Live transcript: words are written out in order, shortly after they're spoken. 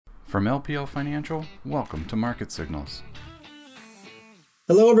From LPL Financial, welcome to Market Signals.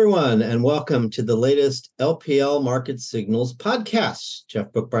 Hello, everyone, and welcome to the latest LPL Market Signals podcast.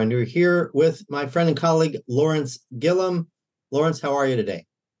 Jeff Bookbinder here with my friend and colleague, Lawrence Gillum. Lawrence, how are you today?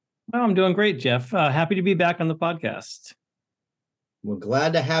 Well, I'm doing great, Jeff. Happy to be back on the podcast. We're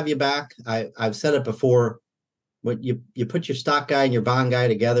glad to have you back. I've said it before. When you put your stock guy and your bond guy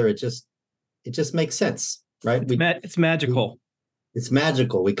together, it just makes sense, right? It's magical. It's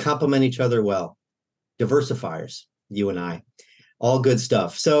magical. We complement each other well. Diversifiers, you and I. All good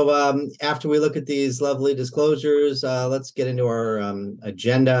stuff. So after we look at these lovely disclosures, let's get into our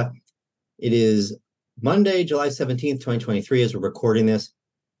agenda. It is Monday, July 17th, 2023, as we're recording this.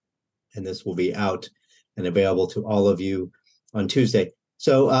 And this will be out and available to all of you on Tuesday.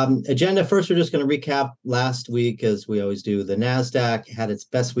 So agenda, first, we're just going to recap last week, as we always do. The NASDAQ had its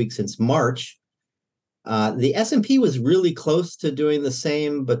best week since March. The S&P was really close to doing the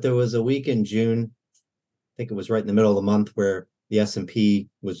same, but there was a week in June, I think it was right in the middle of the month, where the S&P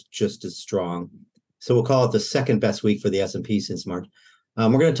was just as strong. So we'll call it the second best week for the S&P since March. We're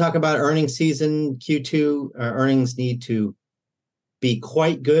going to talk about earnings season. Q2 earnings need to be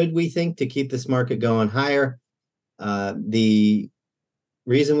quite good, we think, to keep this market going higher. The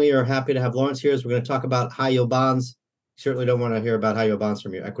reason we are happy to have Lawrence here is we're going to talk about high yield bonds. You certainly don't want to hear about high yield bonds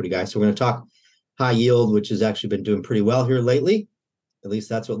from your equity guy. So we're going to talk high yield, which has actually been doing pretty well here lately. At least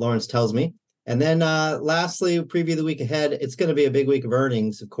that's what Lawrence tells me. And then lastly, preview the week ahead. It's going to be a big week of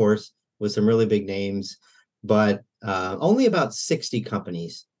earnings, of course, with some really big names, but only about 60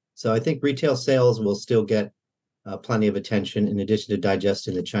 companies. So I think retail sales will still get plenty of attention, in addition to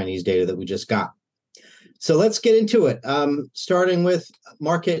digesting the Chinese data that we just got. So let's get into it. Starting with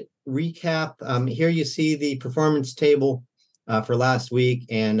market recap. Here you see the performance table for last week.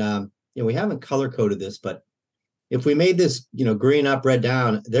 And we haven't color coded this, but if we made this, green up, red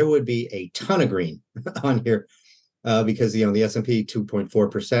down, there would be a ton of green on here because, the S&P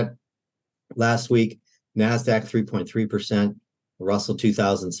 2.4% last week, NASDAQ 3.3%, Russell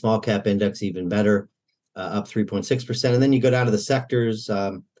 2000 small cap index even better, up 3.6%. And then you go down to the sectors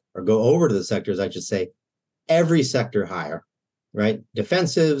or go over to the sectors, I should say, every sector higher, right?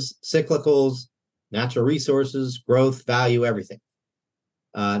 Defensives, cyclicals, natural resources, growth, value, everything.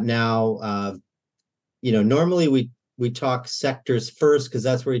 Normally we talk sectors first because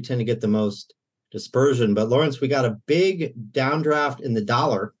that's where you tend to get the most dispersion. But Lawrence, we got a big downdraft in the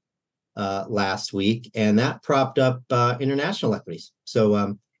dollar last week, and that propped up international equities.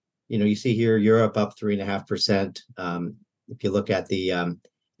 So, you see here Europe up 3.5%. If you look at the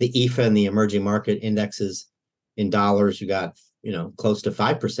EFA and the emerging market indexes in dollars, you got close to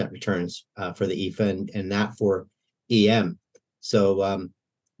 5% returns for the EFA and that for EM. So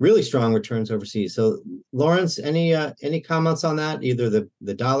really strong returns overseas. So Lawrence, any comments on that, either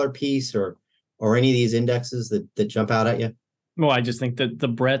the dollar piece or any of these indexes that jump out at you? Well, I just think that the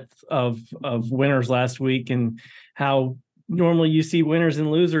breadth of winners last week and how normally you see winners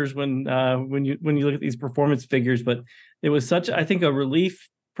and losers when you look at these performance figures, but it was such, I think, a relief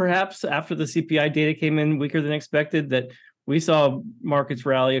perhaps after the CPI data came in weaker than expected that we saw markets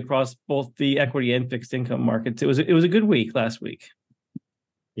rally across both the equity and fixed income markets. It was a good week last week.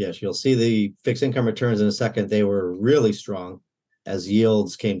 Yes, you'll see the fixed income returns in a second. They were really strong as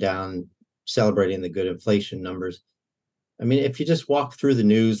yields came down, celebrating the good inflation numbers. I mean, if you just walk through the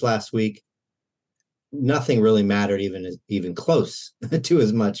news last week, nothing really mattered even close to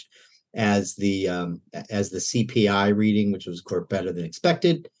as much as the CPI reading, which was, of course, better than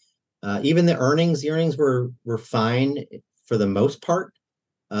expected. Even the earnings were fine for the most part,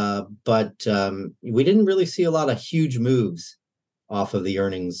 but we didn't really see a lot of huge moves off of the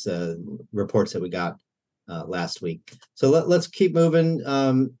earnings reports that we got last week. So let's keep moving.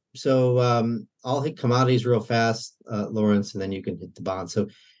 I'll hit commodities real fast, Lawrence, and then you can hit the bonds. So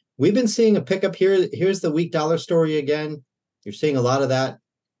we've been seeing a pickup here. Here's the weak dollar story again. You're seeing a lot of that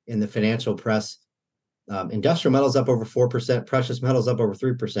in the financial press. Industrial metals up over 4%, precious metals up over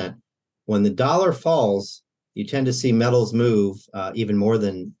 3%. When the dollar falls, you tend to see metals move even more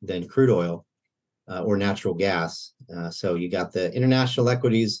than crude oil or natural gas. So you got the international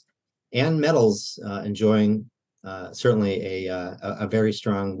equities and metals enjoying certainly a very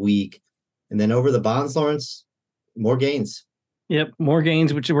strong week. And then over the bonds, Lawrence, more gains. Yep, more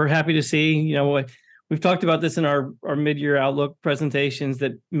gains, which we're happy to see. We've talked about this in our mid-year outlook presentations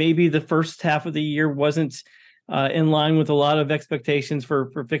that maybe the first half of the year wasn't in line with a lot of expectations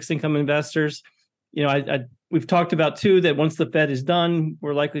for fixed income investors. We've talked about too that once the Fed is done,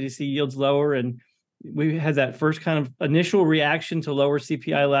 we're likely to see yields lower, and we had that first kind of initial reaction to lower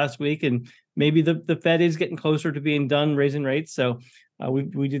CPI last week, and maybe the Fed is getting closer to being done raising rates. So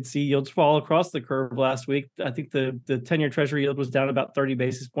we did see yields fall across the curve last week. I think the 10-year Treasury yield was down about 30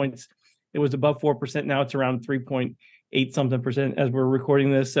 basis points. It was above 4%. Now it's around 3.8 something percent as we're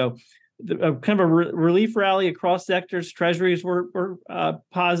recording this. So kind of a relief rally across sectors. Treasuries were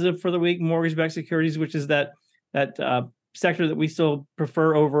positive for the week. Mortgage-backed securities, which is that sector that we still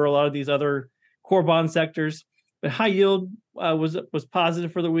prefer over a lot of these other core bond sectors. But high yield was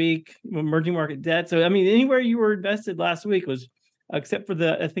positive for the week. Emerging market debt. So I mean, anywhere you were invested last week was, except for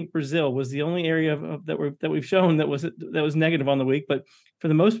I think Brazil was the only area that we've shown that was negative on the week. But for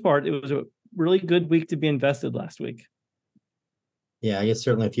the most part, it was a really good week to be invested last week. Yeah, I guess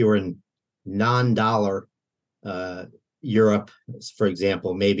certainly if you were in non-dollar Europe, for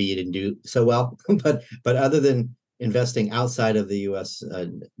example, maybe you didn't do so well. but other than investing outside of the U.S.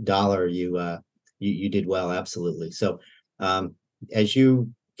 Dollar, you did well, absolutely. So as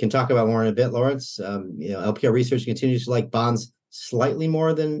you can talk about more in a bit, Lawrence, LPL Research continues to like bonds slightly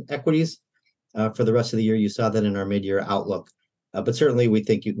more than equities for the rest of the year. You saw that in our mid-year outlook, but certainly we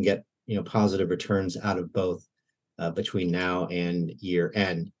think you can get positive returns out of both between now and year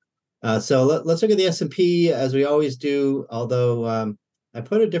end. So let's look at the S&P as we always do, although I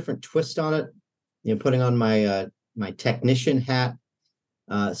put a different twist on it, putting on my my technician hat.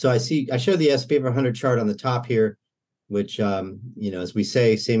 So I show the S&P 500 chart on the top here, which, as we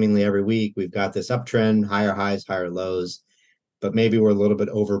say, seemingly every week, we've got this uptrend, higher highs, higher lows, but maybe we're a little bit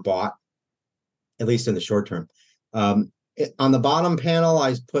overbought, at least in the short term. On the bottom panel,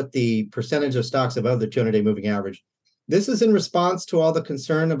 I put the percentage of stocks above the 200-day moving average. This is in response to all the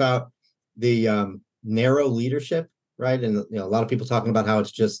concern about the narrow leadership, right? And a lot of people talking about how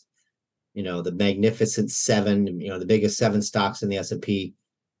it's just, the magnificent seven, the biggest seven stocks in the S&P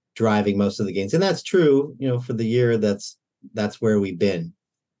driving most of the gains. And that's true, for the year, that's where we've been.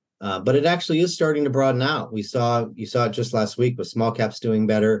 But it actually is starting to broaden out. You saw it just last week with small caps doing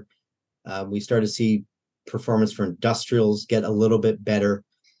better. We started to see performance for industrials get a little bit better,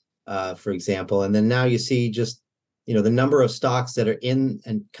 for example. And then now you see just, the number of stocks that are in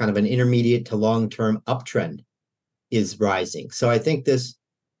and kind of an intermediate to long-term uptrend is rising. So I think this,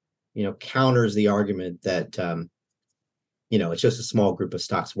 counters the argument that, it's just a small group of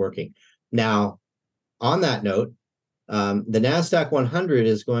stocks working. Now, on that note, the NASDAQ 100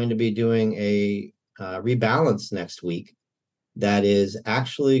 is going to be doing a rebalance next week that is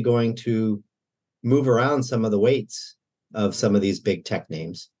actually going to move around some of the weights of some of these big tech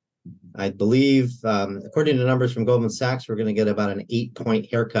names. I believe, according to numbers from Goldman Sachs, we're going to get about an 8-point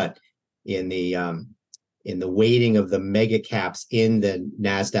haircut in the weighting of the mega caps in the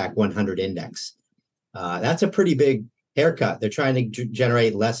NASDAQ 100 index. That's a pretty big haircut. They're trying to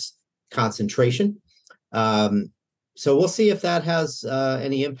generate less concentration. So we'll see if that has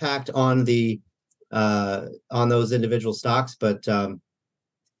any impact on on those individual stocks, but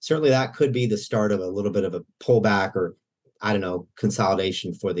certainly that could be the start of a little bit of a pullback or, I don't know,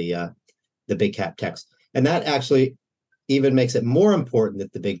 consolidation for the big cap techs. And that actually even makes it more important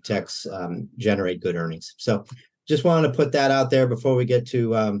that the big techs generate good earnings. So just wanted to put that out there before we get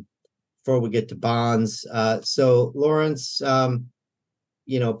to bonds. So Lawrence,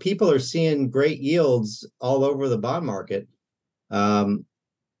 people are seeing great yields all over the bond market.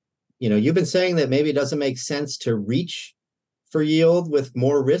 You've been saying that maybe it doesn't make sense to reach for yield with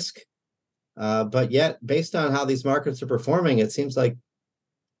more risk. But yet, based on how these markets are performing, it seems like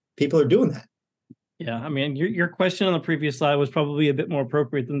people are doing that. Yeah, I mean, your question on the previous slide was probably a bit more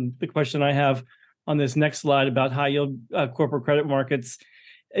appropriate than the question I have on this next slide about high yield corporate credit markets.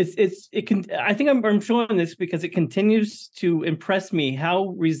 I think I'm showing this because it continues to impress me how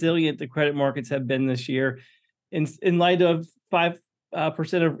resilient the credit markets have been this year. In light of 5%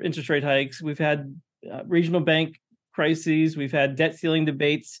 of interest rate hikes, we've had regional bank crises, we've had debt ceiling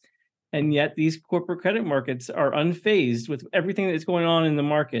debates, and yet these corporate credit markets are unfazed with everything that's going on in the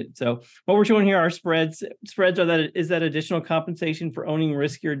market. So what we're showing here are spreads. Spreads are that additional compensation for owning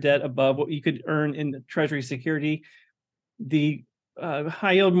riskier debt above what you could earn in the Treasury security. The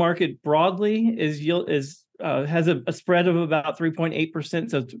high yield market broadly has a spread of about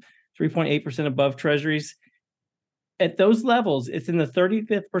 3.8%, so 3.8% above Treasuries. At those levels, it's in the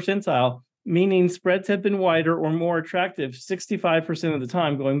 35th percentile, meaning spreads have been wider or more attractive 65% of the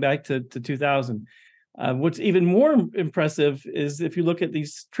time going back to 2000. What's even more impressive is if you look at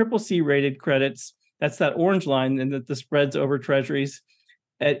these CCC rated credits, that's that orange line, and the spreads over Treasuries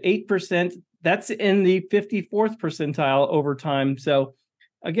at 8%, that's in the 54th percentile over time. So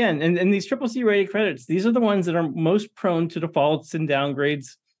again, and these CCC rated credits, these are the ones that are most prone to defaults and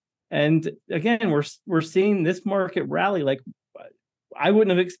downgrades. And again, we're seeing this market rally like I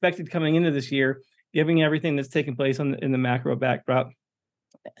wouldn't have expected coming into this year, given everything that's taken place in the macro backdrop.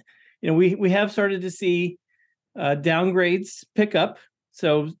 We have started to see downgrades pick up.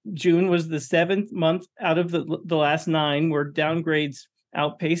 So June was the 7th month out of the last 9 where downgrades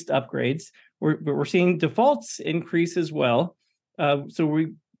outpaced upgrades. We're seeing defaults increase as well. So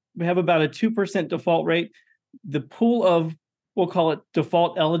we have about a 2% default rate. The pool of, we'll call it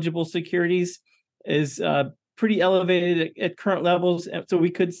default eligible securities, is pretty elevated at current levels. So we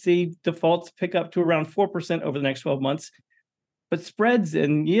could see defaults pick up to around 4% over the next 12 months. But spreads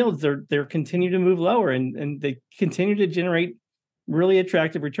and yields, they're continue to move lower and they continue to generate really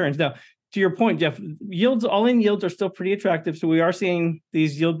attractive returns. Now, to your point, Jeff, all-in yields are still pretty attractive. So we are seeing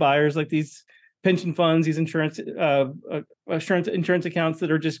these yield buyers like these pension funds, these insurance accounts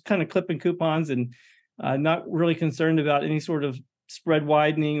that are just kind of clipping coupons and not really concerned about any sort of spread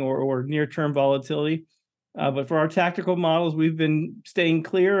widening or near-term volatility. But for our tactical models, we've been staying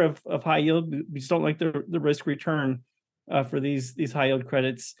clear of high yield. We just don't like the risk return for these high yield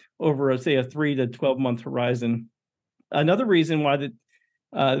credits over, say, a 3 to 12 month horizon. Another reason why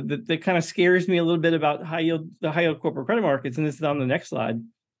that kind of scares me a little bit about the high yield corporate credit markets, and this is on the next slide,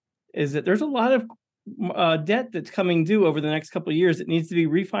 is that there's a lot of debt that's coming due over the next couple of years that needs to be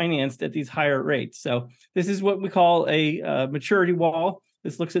refinanced at these higher rates. So this is what we call a maturity wall.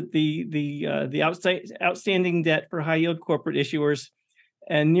 This looks at the outstanding debt for high yield corporate issuers,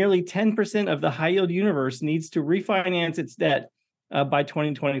 and nearly 10% of the high yield universe needs to refinance its debt by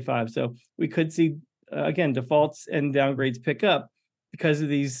 2025. So we could see again defaults and downgrades pick up because of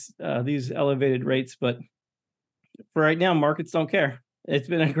these elevated rates. But for right now, markets don't care. It's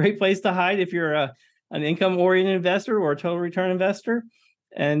been a great place to hide if you're an income-oriented investor or a total return investor.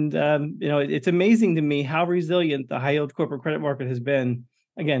 And it's amazing to me how resilient the high-yield corporate credit market has been,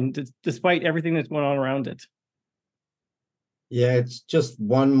 again, despite everything that's going on around it. Yeah, it's just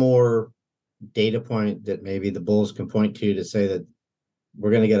one more data point that maybe the bulls can point to say that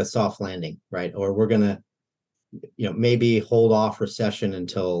we're going to get a soft landing, right? Or we're going to, maybe hold off recession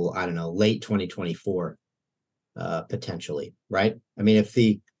until, I don't know, late 2024, potentially, right? I mean,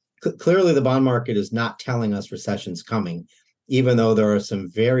 clearly the bond market is not telling us recession's coming, even though there are some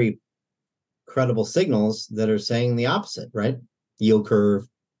very credible signals that are saying the opposite, right? Yield curve,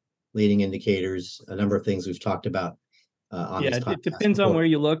 leading indicators, a number of things we've talked about on this podcast. It depends on where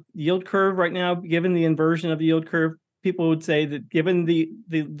you look. Yield curve right now, given the inversion of the yield curve, people would say that given the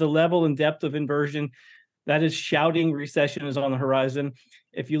level and depth of inversion, that is shouting recession is on the horizon.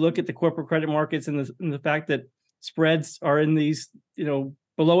 If you look at the corporate credit markets and the fact that spreads are in these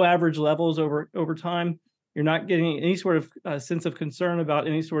below average levels over time, you're not getting any sort of sense of concern about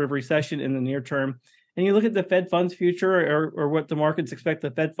any sort of recession in the near term. And you look at the Fed funds future or what the markets expect the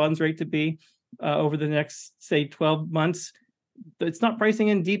Fed funds rate to be over the next, say, 12 months, it's not pricing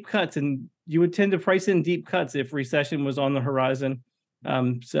in deep cuts, and you would tend to price in deep cuts if recession was on the horizon.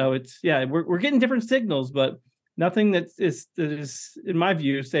 So we're getting different signals, but nothing that is, in my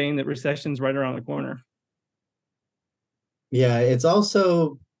view, saying that recession's right around the corner. Yeah, it's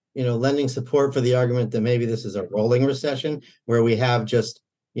also, lending support for the argument that maybe this is a rolling recession where we have just,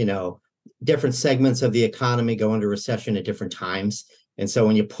 different segments of the economy go into recession at different times. And so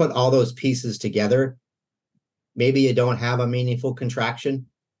when you put all those pieces together, maybe you don't have a meaningful contraction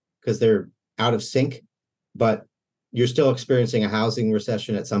because they're out of sync, but you're still experiencing a housing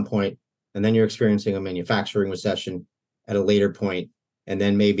recession at some point, and then you're experiencing a manufacturing recession at a later point, and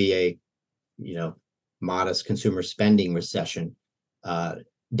then maybe a, modest consumer spending recession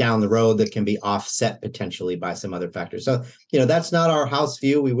down the road that can be offset potentially by some other factors. So, that's not our house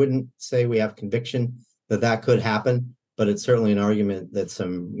view. We wouldn't say we have conviction that could happen, but it's certainly an argument that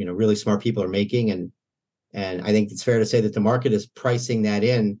some, really smart people are making. And I think it's fair to say that the market is pricing that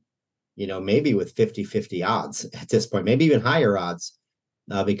in, maybe with 50-50 odds at this point, maybe even higher odds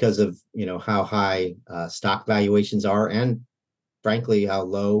because of, how high stock valuations are and frankly, how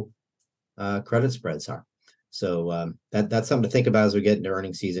low credit spreads are. So that's something to think about as we get into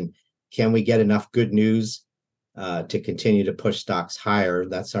earnings season. Can we get enough good news to continue to push stocks higher?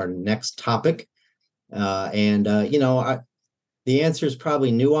 That's our next topic. The answer is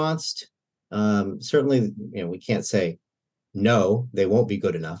probably nuanced. Certainly, we can't say no, they won't be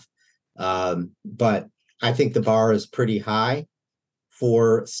good enough. But I think the bar is pretty high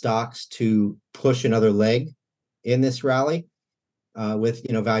for stocks to push another leg in this rally. With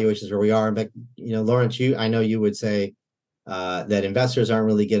valuations where we are, but Lawrence, I know you would say that investors aren't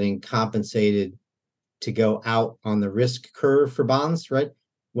really getting compensated to go out on the risk curve for bonds, right?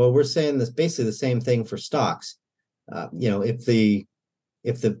 Well, we're saying this basically the same thing for stocks. If the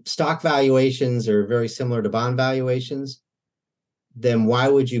if the stock valuations are very similar to bond valuations, then why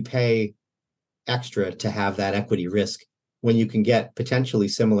would you pay extra to have that equity risk when you can get potentially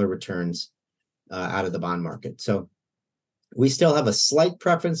similar returns out of the bond market? So we still have a slight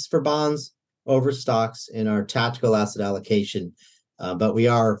preference for bonds over stocks in our tactical asset allocation, but we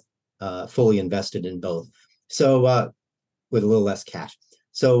are fully invested in both. So with a little less cash.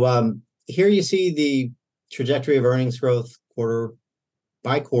 So here you see the trajectory of earnings growth quarter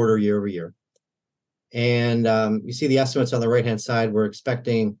by quarter, year over year. And you see the estimates on the right-hand side. We're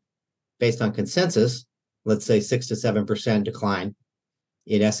expecting, based on consensus, let's say 6 to 7% decline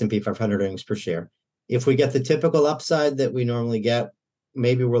in S&P 500 earnings per share. If we get the typical upside that we normally get,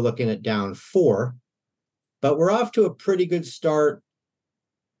 maybe we're looking at down 4, but we're off to a pretty good start.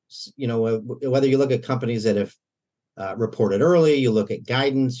 You know, whether you look at companies that have reported early, you look at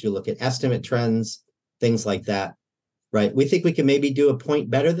guidance, you look at estimate trends, things like that, right? We think we can maybe do a point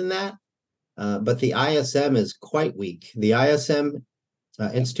better than that, but the ISM is quite weak. The ISM,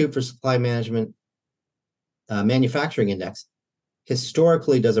 Institute for Supply Management Manufacturing Index,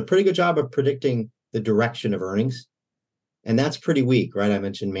 historically does a pretty good job of predicting the direction of earnings. And that's pretty weak, right? I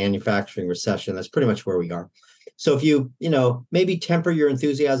mentioned manufacturing recession. That's pretty much where we are. So if you maybe temper your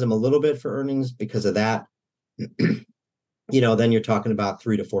enthusiasm a little bit for earnings because of that, then you're talking about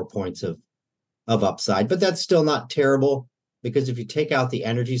 3 to 4 points of upside. But that's still not terrible, because if you take out the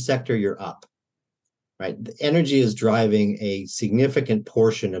energy sector, you're up, right? The energy is driving a significant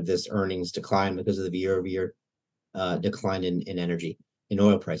portion of this earnings decline because of the year-over-year decline in energy, in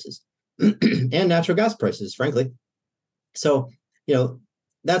oil prices, and natural gas prices, frankly. So,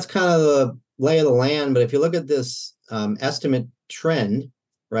 that's kind of the lay of the land. But if you look at this estimate trend,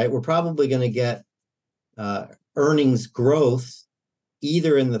 right, we're probably going to get earnings growth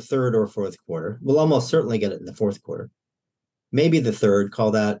either in the third or fourth quarter. We'll almost certainly get it in the fourth quarter. Maybe the third,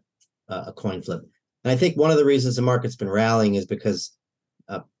 call that a coin flip. And I think one of the reasons the market's been rallying is because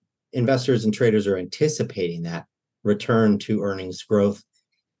investors and traders are anticipating that return to earnings growth.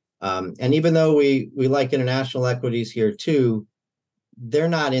 And even though we like international equities here too, they're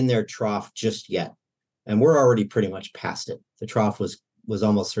not in their trough just yet. And we're already pretty much past it. The trough was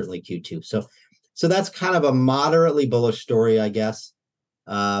almost certainly Q2. So that's kind of a moderately bullish story, I guess.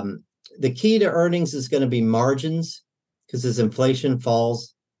 The key to earnings is going to be margins, because as inflation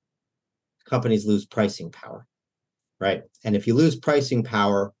falls, companies lose pricing power, right? And if you lose pricing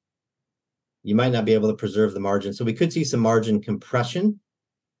power, you might not be able to preserve the margin. So we could see some margin compression.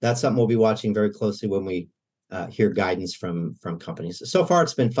 That's something we'll be watching very closely when we hear guidance from companies. So far,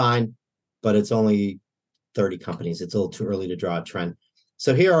 it's been fine, but it's only 30 companies. It's a little too early to draw a trend.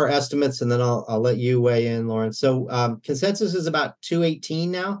 So here are estimates, and then I'll let you weigh in, Lawrence. So consensus is about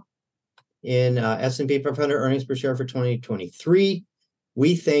 218 now in S&P 500 earnings per share for 2023.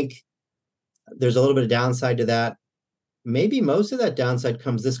 We think there's a little bit of downside to that. Maybe most of that downside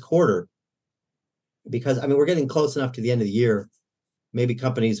comes this quarter, because, we're getting close enough to the end of the year. Maybe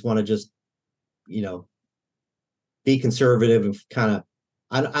companies want to just, be conservative and kind of,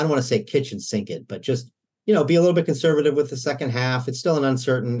 I don't want to say kitchen sink it, but just, be a little bit conservative with the second half. It's still an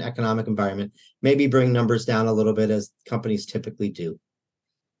uncertain economic environment. Maybe bring numbers down a little bit, as companies typically do.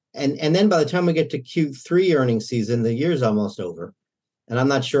 And then by the time we get to Q3 earnings season, the year's almost over. And I'm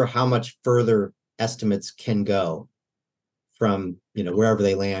not sure how much further estimates can go from, wherever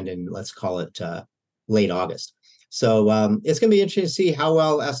they land in, let's call it late August. So it's going to be interesting to see how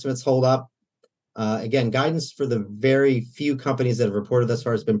well estimates hold up. Again, guidance for the very few companies that have reported thus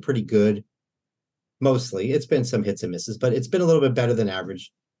far has been pretty good. Mostly, it's been some hits and misses, but it's been a little bit better than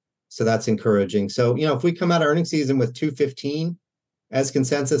average. So that's encouraging. So, if we come out of earnings season with 215 as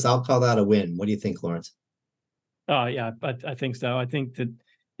consensus, I'll call that a win. What do you think, Lawrence? Yeah, I think so. I think that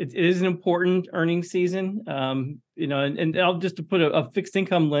it is an important earnings season. And I'll just to put a fixed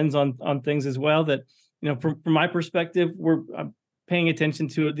income lens on things as well, that, from my perspective, I'm paying attention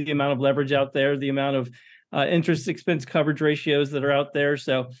to the amount of leverage out there, the amount of interest expense coverage ratios that are out there.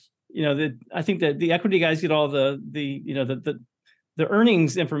 So, I think that the equity guys get all the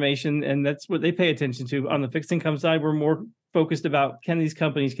earnings information, and that's what they pay attention to. On the fixed income side, we're more focused about, can these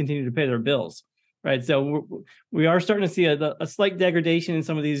companies continue to pay their bills, right? So we are starting to see a slight degradation in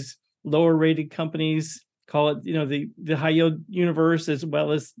some of these lower rated companies. Call it, the high yield universe, as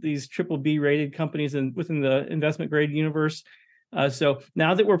well as these BBB rated companies within the investment grade universe. So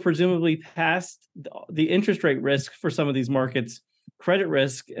now that we're presumably past the interest rate risk for some of these markets, credit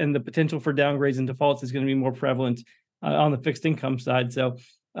risk and the potential for downgrades and defaults is going to be more prevalent on the fixed income side. So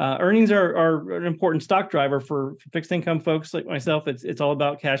earnings are an important stock driver for fixed income folks like myself. It's all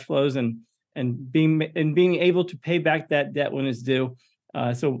about cash flows and being able to pay back that debt when it's due.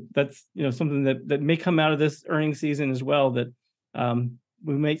 So that's something that may come out of this earnings season as well. That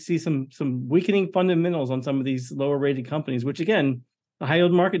we might see some weakening fundamentals on some of these lower rated companies, which again, the high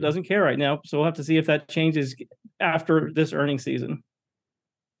yield market doesn't care right now. So we'll have to see if that changes after this earnings season.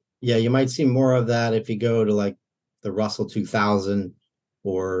 Yeah, you might see more of that if you go to like the Russell 2000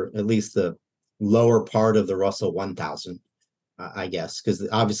 or at least the lower part of the Russell 1000, I guess, because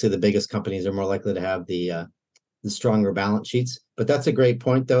obviously the biggest companies are more likely to have the stronger balance sheets. But that's a great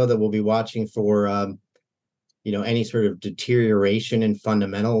point, though, that we'll be watching for any sort of deterioration in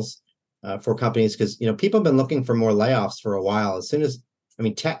fundamentals for companies, because people have been looking for more layoffs for a while. As soon as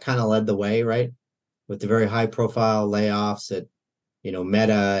tech kind of led the way, right, with the very high profile layoffs at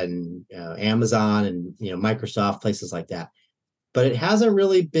Meta and Amazon and Microsoft, places like that. But it hasn't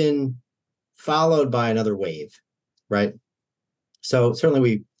really been followed by another wave, right? So certainly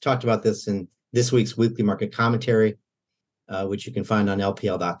we talked about this in this week's weekly market commentary, which you can find on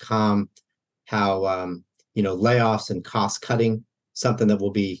LPL.com, how layoffs and cost cutting, something that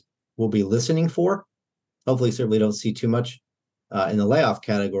we'll be listening for. Hopefully, certainly don't see too much in the layoff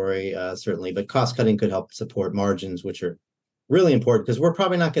category, certainly, but cost cutting could help support margins, which are really important because we're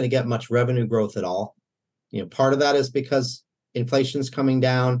probably not going to get much revenue growth at all. Part of that is because inflation's coming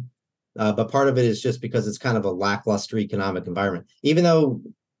down, but part of it is just because it's kind of a lackluster economic environment. Even though,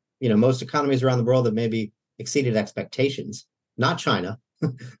 most economies around the world have maybe exceeded expectations, not China,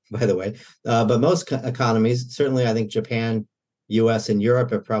 by the way, but most economies, certainly I think Japan, US, and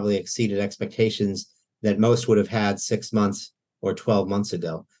Europe have probably exceeded expectations that most would have had 6 months or 12 months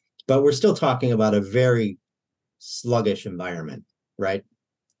ago. But we're still talking about a very sluggish environment, right?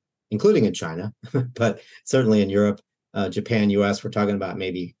 Including in China, but certainly in Europe, Japan, US, we're talking about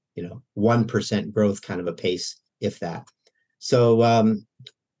maybe 1% growth kind of a pace, if that. So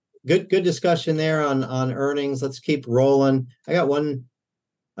good discussion there on earnings. Let's keep rolling. I got one.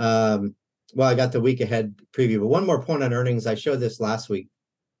 I got the week ahead preview, but one more point on earnings. I showed this last week.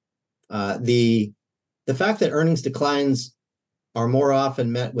 The fact that earnings declines are more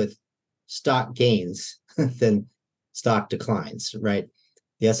often met with stock gains than stock declines, right?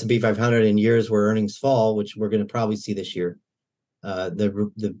 The S&P 500 in years where earnings fall, which we're going to probably see this year,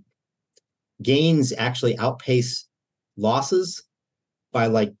 the gains actually outpace losses by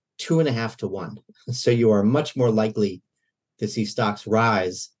like 2.5 to 1. So you are much more likely to see stocks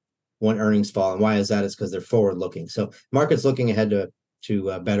rise when earnings fall. And why is that? It's because they're forward looking. So market's looking ahead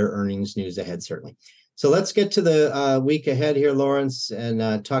to better earnings news ahead, certainly. So let's get to the week ahead here, Lawrence,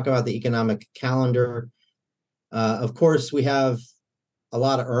 and talk about the economic calendar. Of course, we have a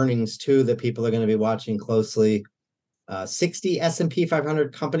lot of earnings too that people are going to be watching closely. 60 S&P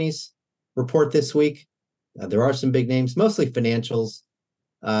 500 companies report this week. There are some big names, mostly financials,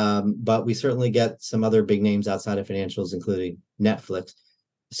 but we certainly get some other big names outside of financials, including Netflix.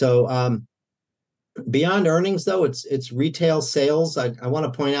 So beyond earnings, though, it's retail sales. I want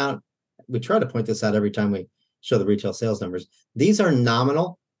to point out, we try to point this out every time we show the retail sales numbers. These are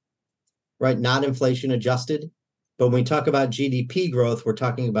nominal, right? Not inflation adjusted. But when we talk about GDP growth, we're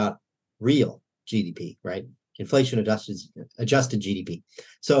talking about real GDP, right? Inflation adjusted GDP.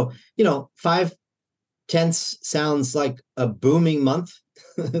 So, 5/10 sounds like a booming month,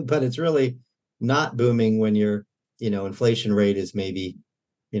 but it's really not booming when your, inflation rate is maybe,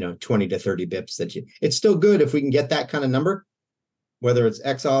 20 to 30 bips. It's still good if we can get that kind of number, whether it's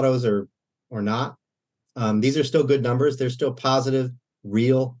X autos or not. These are still good numbers. They're still positive,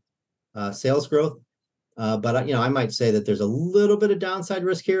 real sales growth. But I might say that there's a little bit of downside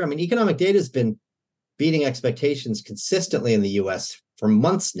risk here. Economic data has been beating expectations consistently in the U.S. for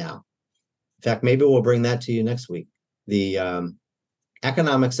months now. In fact, maybe we'll bring that to you next week. The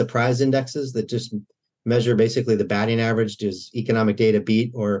economic surprise indexes that just measure basically the batting average. Does economic data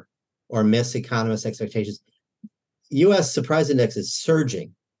beat or miss economists' expectations? U.S. surprise index is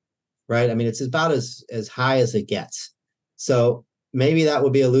surging, right? It's about as high as it gets. So maybe that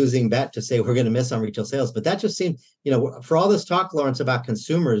would be a losing bet to say we're going to miss on retail sales. But that just seemed, for all this talk, Lawrence, about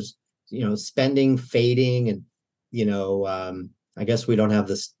consumers, spending fading and, I guess we don't have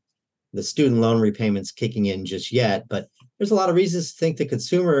the student loan repayments kicking in just yet, but there's a lot of reasons to think the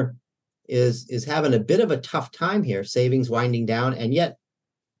consumer is having a bit of a tough time here, savings winding down. And yet,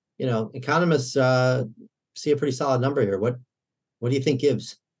 economists see a pretty solid number here. What do you think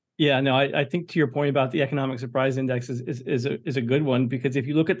gives? Yeah, no, I think to your point about the economic surprise index is a good one, because if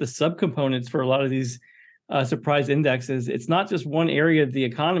you look at the subcomponents for a lot of these surprise indexes, it's not just one area of the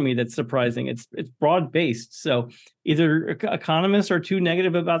economy that's surprising. It's broad based. So either economists are too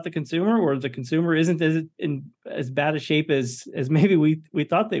negative about the consumer, or the consumer isn't as bad a shape as maybe we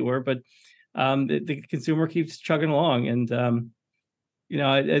thought they were. But the consumer keeps chugging along, and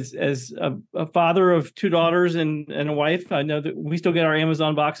as a father of two daughters and a wife, I know that we still get our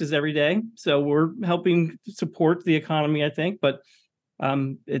Amazon boxes every day. So we're helping support the economy, I think. But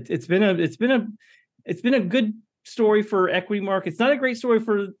it's been a good story for equity markets. Not a great story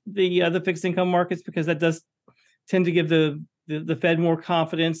for the fixed income markets, because that does tend to give the Fed more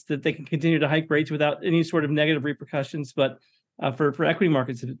confidence that they can continue to hike rates without any sort of negative repercussions. But for equity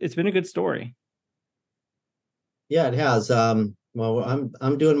markets, it's been a good story. Yeah, it has. Well,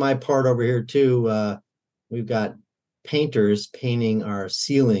 I'm doing my part over here too. We've got painters painting our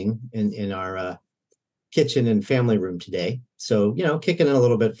ceiling in our kitchen and family room today. So, kicking in a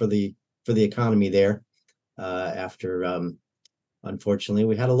little bit for the economy there. After unfortunately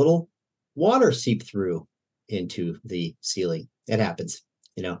we had a little water seep through into the ceiling. It happens,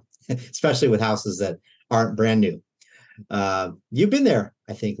 especially with houses that aren't brand new. You've been there,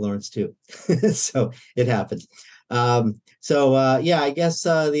 I think, Lawrence, too. So it happens. I guess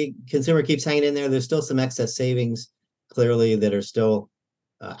the consumer keeps hanging in there. There's still some excess savings, clearly, that are still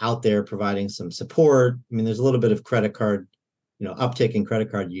out there providing some support. I mean, there's a little bit of credit card, uptick in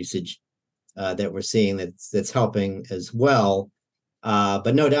credit card usage that we're seeing that's helping as well.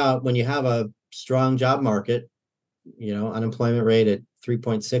 But no doubt, when you have a strong job market, unemployment rate at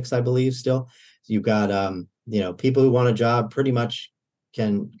 3.6, I believe, still, you've got people who want a job pretty much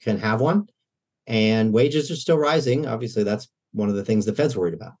can have one. And wages are still rising. Obviously, that's one of the things the Fed's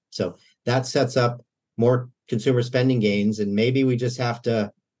worried about. So that sets up more consumer spending gains. And maybe we just have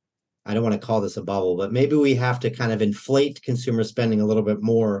to, I don't want to call this a bubble, but maybe we have to kind of inflate consumer spending a little bit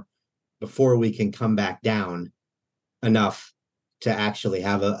more before we can come back down enough to actually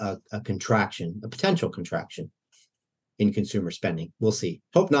have a contraction, a potential contraction in consumer spending. We'll see.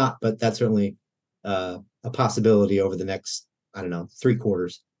 Hope not, but that's certainly a possibility over the next, 3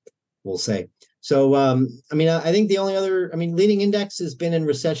 quarters, we'll say. So, I think the only other, leading index has been in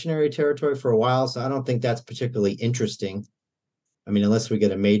recessionary territory for a while, so I don't think that's particularly interesting. Unless we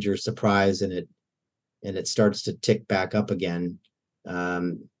get a major surprise and it starts to tick back up again.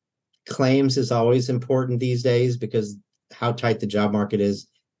 Claims is always important these days because how tight the job market is,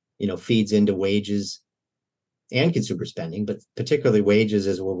 feeds into wages and consumer spending, but particularly wages,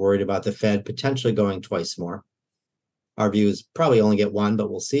 as we're worried about the Fed potentially going twice more. Our view is probably only get one, but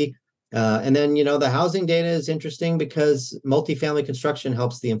we'll see. And then, the housing data is interesting because multifamily construction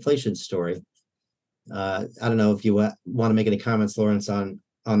helps the inflation story. I don't know if you want to make any comments, Lawrence, on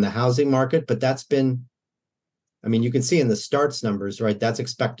the housing market, but that's been, you can see in the starts numbers, right? That's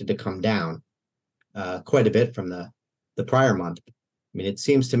expected to come down quite a bit from the prior month. It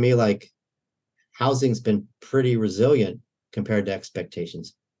seems to me like housing's been pretty resilient compared to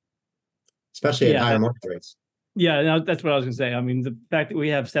expectations, especially at higher mortgage rates. Yeah, no, that's what I was going to say. The fact that we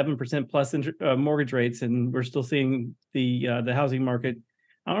have 7% plus mortgage rates, and we're still seeing the housing market,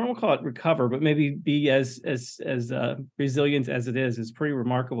 I don't want to call it recover, but maybe be as resilient as it is pretty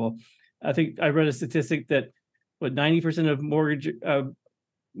remarkable. I think I read a statistic that 90% of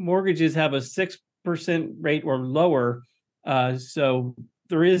mortgages have a 6% rate or lower. So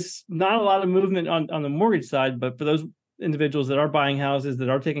there is not a lot of movement on the mortgage side, but for those individuals that are buying houses, that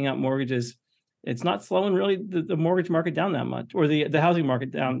are taking out mortgages, it's not slowing really the mortgage market down that much, or the housing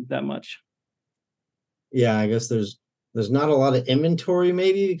market down that much. Yeah, I guess there's not a lot of inventory,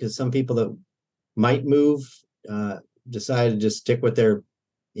 maybe, because some people that might move decide to just stick with their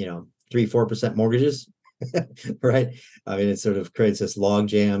 3-4% mortgages. Right. It sort of creates this log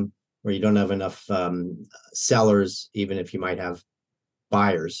jam where you don't have enough sellers, even if you might have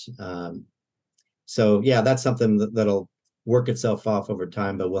buyers. So yeah, that's something that'll work itself off over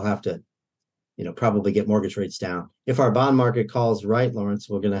time, but we'll have to probably get mortgage rates down. If our bond market calls right, Lawrence,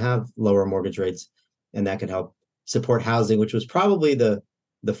 we're going to have lower mortgage rates, and that could help support housing, which was probably the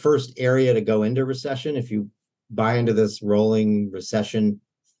first area to go into recession. If you buy into this rolling recession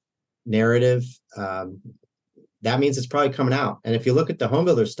narrative, that means it's probably coming out. And if you look at the home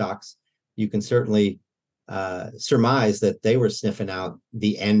builder stocks, you can certainly surmise that they were sniffing out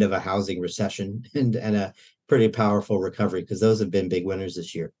the end of a housing recession and a pretty powerful recovery, because those have been big winners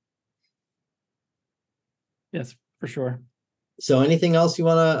this year. Yes, for sure. So anything else you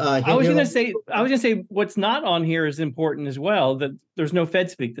want to I was going to say what's not on here is important as well, that there's no Fed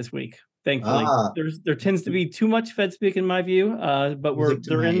speak this week. Thankfully, there tends to be too much Fed speak in my view, but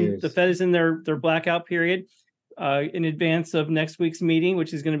the Fed is in their blackout period in advance of next week's meeting,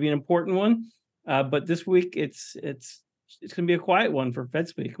 which is going to be an important one. But this week it's going to be a quiet one for Fed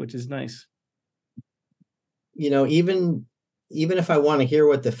speak, which is nice. Even if I want to hear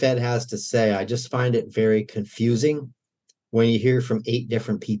what the Fed has to say, I just find it very confusing when you hear from 8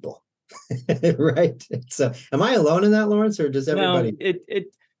 different people. Right. So am I alone in that, Lawrence, or does everybody? No,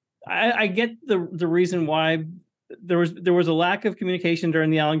 I get the reason why there was a lack of communication during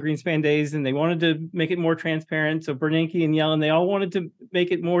the Alan Greenspan days, and they wanted to make it more transparent. So Bernanke and Yellen, they all wanted to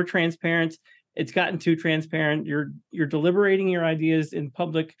make it more transparent. It's gotten too transparent. You're deliberating your ideas in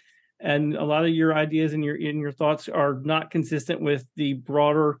public, and a lot of your ideas and your thoughts are not consistent with the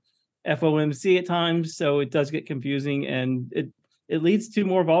broader FOMC at times. So it does get confusing, and it leads to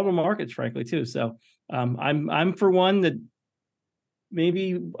more volatile markets, frankly, too. So I'm for one that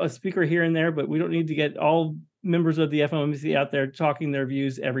maybe a speaker here and there, but we don't need to get members of the FOMC out there talking their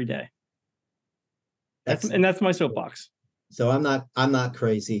views every day. That's my soapbox. So I'm not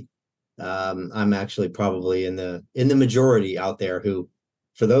crazy. I'm actually probably in the majority out there who,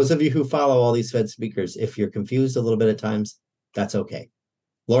 for those of you who follow all these Fed speakers, if you're confused a little bit at times, that's okay.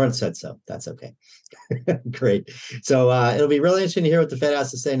 Lawrence said so. That's okay. Great. So it'll be really interesting to hear what the Fed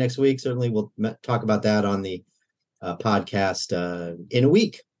has to say next week. Certainly we'll talk about that on the podcast in a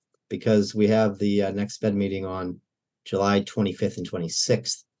week, because we have the next Fed meeting on July 25th and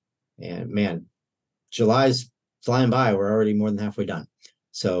 26th. And man, July's flying by. We're already more than halfway done.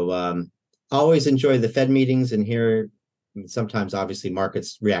 So always enjoy the Fed meetings, and here, sometimes obviously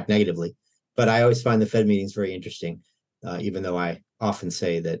markets react negatively, but I always find the Fed meetings very interesting, even though I often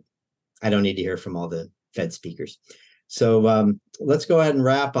say that I don't need to hear from all the Fed speakers. So let's go ahead and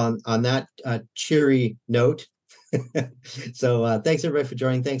wrap on that cheery note. So thanks everybody for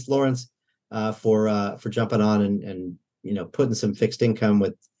joining. Thanks, Lawrence, for jumping on and putting some fixed income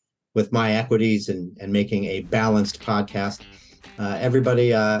with my equities and making a balanced podcast. Everybody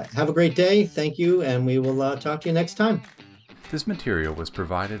have a great day. Thank you, and we will talk to you next time. This material was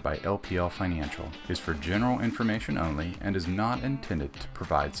provided by LPL Financial, is for general information only, and is not intended to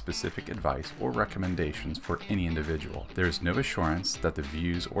provide specific advice or recommendations for any individual. There is no assurance that the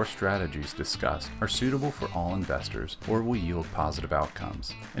views or strategies discussed are suitable for all investors or will yield positive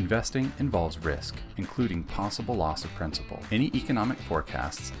outcomes. Investing involves risk, including possible loss of principal. Any economic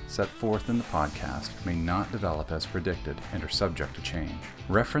forecasts set forth in the podcast may not develop as predicted and are subject to change.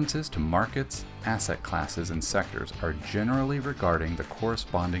 References to markets, asset classes, and sectors are generally regarding the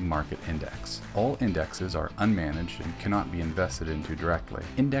corresponding market index. All indexes are unmanaged and cannot be invested into directly.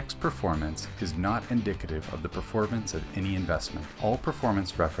 Index performance is not indicative of the performance of any investment. All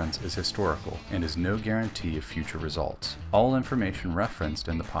performance reference is historical and is no guarantee of future results. All information referenced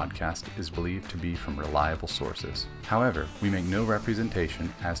in the podcast is believed to be from reliable sources. However, we make no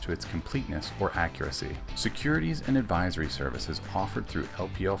representation as to its completeness or accuracy. Securities and advisory services offered through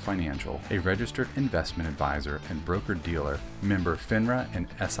LPL Financial, a registered investment advisor and broker-dealer, member FINRA and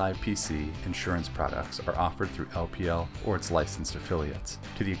SIPC insurance products are offered through LPL or its licensed affiliates.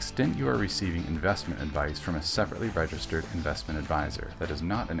 To the extent you are receiving investment advice from a separately registered investment advisor that is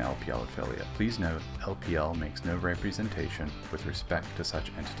not an LPL affiliate, please note LPL makes no representation with respect to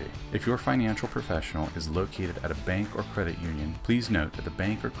such entity. If your financial professional is located at a bank or credit union, please note that the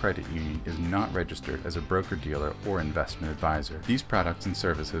bank or credit union is not registered as a broker-dealer or investment advisor. These products and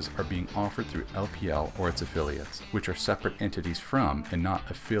services are being offered through LPL or its affiliates, which are separate entities from and not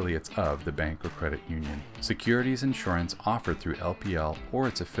affiliates of the bank or credit union. Securities insurance offered through LPL or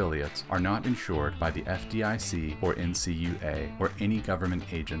its affiliates are not insured by the FDIC or NCUA or any government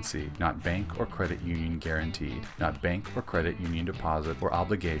agency, not bank or credit union guaranteed, not bank or credit union deposit or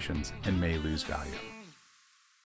obligations, and may lose value.